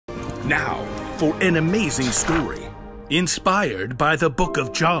Now, for an amazing story, inspired by the book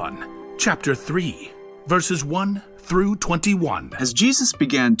of John, chapter 3, verses 1 through 21. As Jesus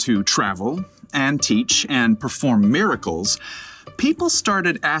began to travel and teach and perform miracles, people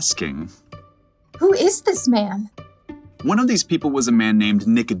started asking, "Who is this man?" One of these people was a man named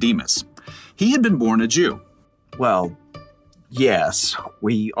Nicodemus. He had been born a Jew. Well, yes,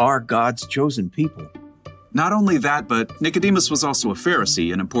 we are God's chosen people. Not only that, but Nicodemus was also a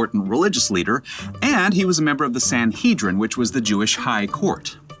Pharisee, an important religious leader, and he was a member of the Sanhedrin, which was the Jewish high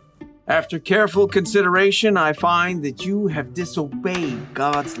court. After careful consideration, I find that you have disobeyed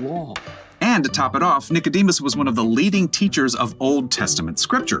God's law. And to top it off, Nicodemus was one of the leading teachers of Old Testament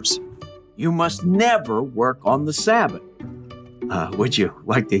scriptures. You must never work on the Sabbath. Would you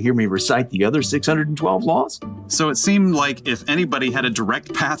like to hear me recite the other 612 laws? So it seemed like if anybody had a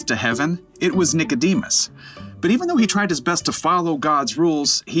direct path to heaven, it was Nicodemus. But even though he tried his best to follow God's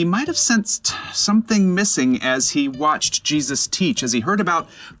rules, he might have sensed something missing as he watched Jesus teach, as he heard about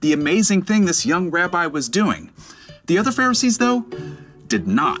the amazing thing this young rabbi was doing. The other Pharisees, though, did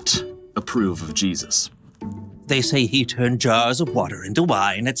not approve of Jesus. They say he turned jars of water into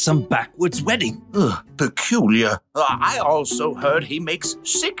wine at some backwoods wedding. Peculiar. I also heard he makes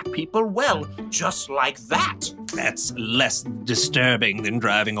sick people well, just like that. That's less disturbing than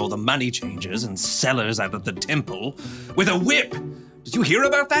driving all the money changers and sellers out of the temple with a whip. Did you hear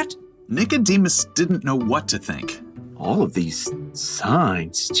about that? Nicodemus didn't know what to think. All of these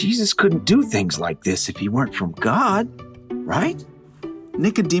signs. Jesus couldn't do things like this if he weren't from God, right?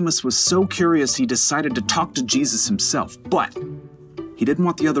 Nicodemus was so curious he decided to talk to Jesus himself, but he didn't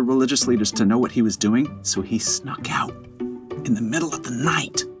want the other religious leaders to know what he was doing, so he snuck out in the middle of the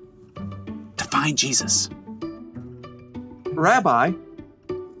night to find Jesus. Rabbi,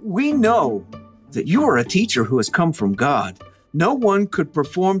 we know that you are a teacher who has come from God. No one could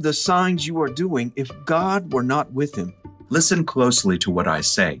perform the signs you are doing if God were not with him. Listen closely to what I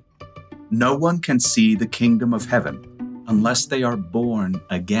say. No one can see the kingdom of heaven unless they are born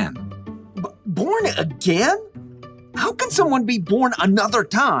again. Born again? How can someone be born another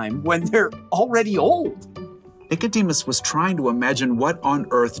time when they're already old? Nicodemus was trying to imagine what on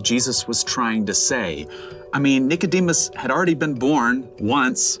earth Jesus was trying to say. I mean, Nicodemus had already been born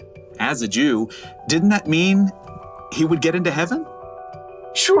once as a Jew. Didn't that mean he would get into heaven?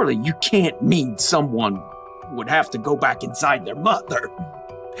 Surely you can't mean someone would have to go back inside their mother.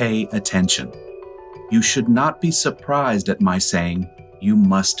 Pay attention. You should not be surprised at my saying, you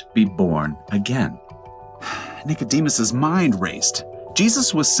must be born again. Nicodemus's mind raced.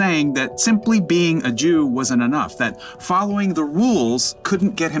 Jesus was saying that simply being a Jew wasn't enough, that following the rules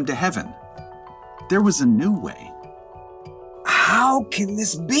couldn't get him to heaven. There was a new way. How can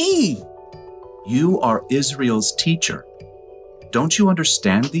this be? You are Israel's teacher. Don't you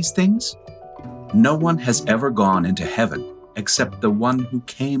understand these things? No one has ever gone into heaven except the one who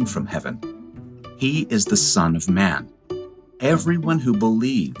came from heaven. He is the Son of Man. Everyone who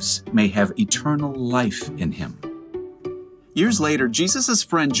believes may have eternal life in him. Years later, Jesus'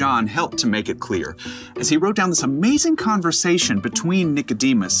 friend John helped to make it clear as he wrote down this amazing conversation between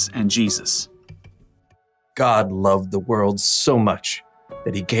Nicodemus and Jesus. God loved the world so much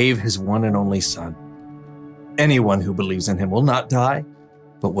that he gave his one and only Son. Anyone who believes in him will not die,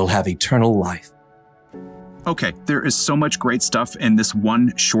 but will have eternal life. Okay, there is so much great stuff in this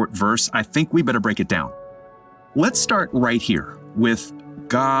one short verse, I think we better break it down. Let's start right here with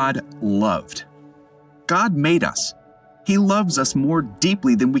God loved. God made us. He loves us more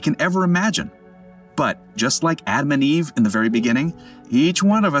deeply than we can ever imagine. But just like Adam and Eve in the very beginning, each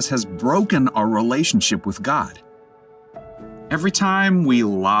one of us has broken our relationship with God. Every time we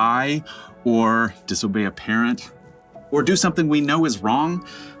lie or disobey a parent or do something we know is wrong,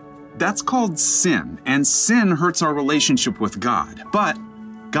 that's called sin, and sin hurts our relationship with God. But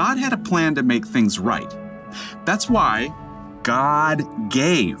God had a plan to make things right. That's why God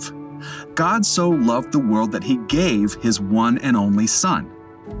gave. God so loved the world that he gave his one and only Son.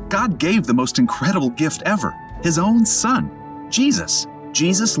 God gave the most incredible gift ever, his own Son, Jesus.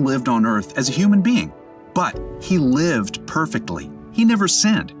 Jesus lived on earth as a human being, but he lived perfectly. He never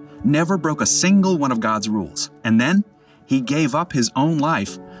sinned, never broke a single one of God's rules. And then he gave up his own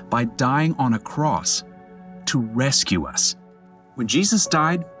life by dying on a cross to rescue us. When Jesus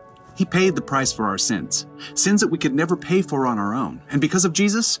died, he paid the price for our sins, sins that we could never pay for on our own. And because of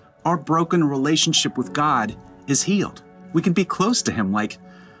Jesus, our broken relationship with God is healed. We can be close to him like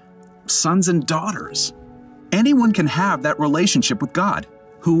sons and daughters. Anyone can have that relationship with God,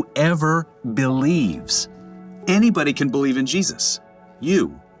 whoever believes. Anybody can believe in Jesus.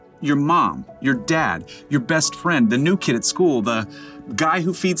 You your mom, your dad, your best friend, the new kid at school, the guy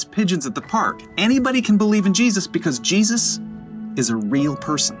who feeds pigeons at the park. Anybody can believe in Jesus because Jesus is a real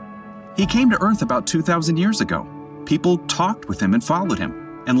person. He came to earth about 2,000 years ago. People talked with him and followed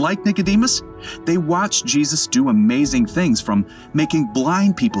him. And like Nicodemus, they watched Jesus do amazing things, from making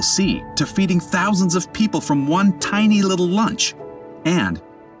blind people see to feeding thousands of people from one tiny little lunch. And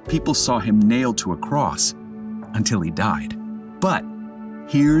people saw him nailed to a cross until he died. But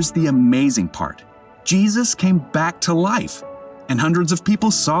here's the amazing part. Jesus came back to life, and hundreds of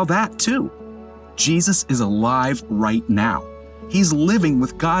people saw that too. Jesus is alive right now. He's living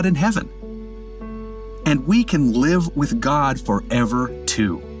with God in heaven. And we can live with God forever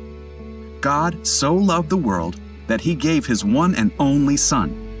too. God so loved the world that he gave his one and only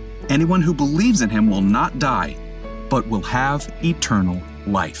Son. Anyone who believes in him will not die, but will have eternal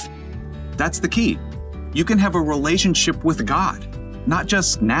life. That's the key. You can have a relationship with God, not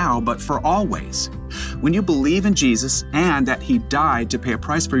just now, but for always. When you believe in Jesus and that he died to pay a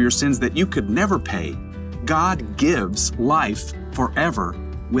price for your sins that you could never pay, God gives life forever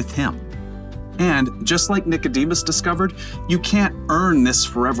with him. And just like Nicodemus discovered, you can't earn this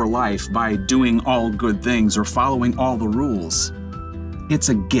forever life by doing all good things or following all the rules. It's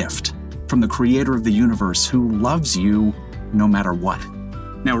a gift from the creator of the universe who loves you no matter what.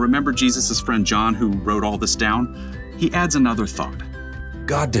 Now remember Jesus' friend John who wrote all this down? He adds another thought.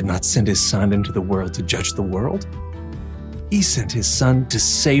 God did not send his Son into the world to judge the world. He sent his Son to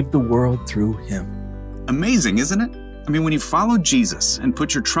save the world through him. Amazing, isn't it? I mean, when you follow Jesus and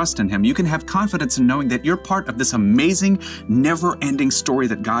put your trust in him, you can have confidence in knowing that you're part of this amazing, never-ending story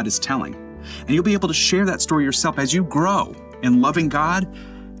that God is telling. And you'll be able to share that story yourself as you grow in loving God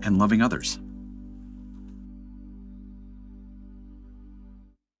and loving others.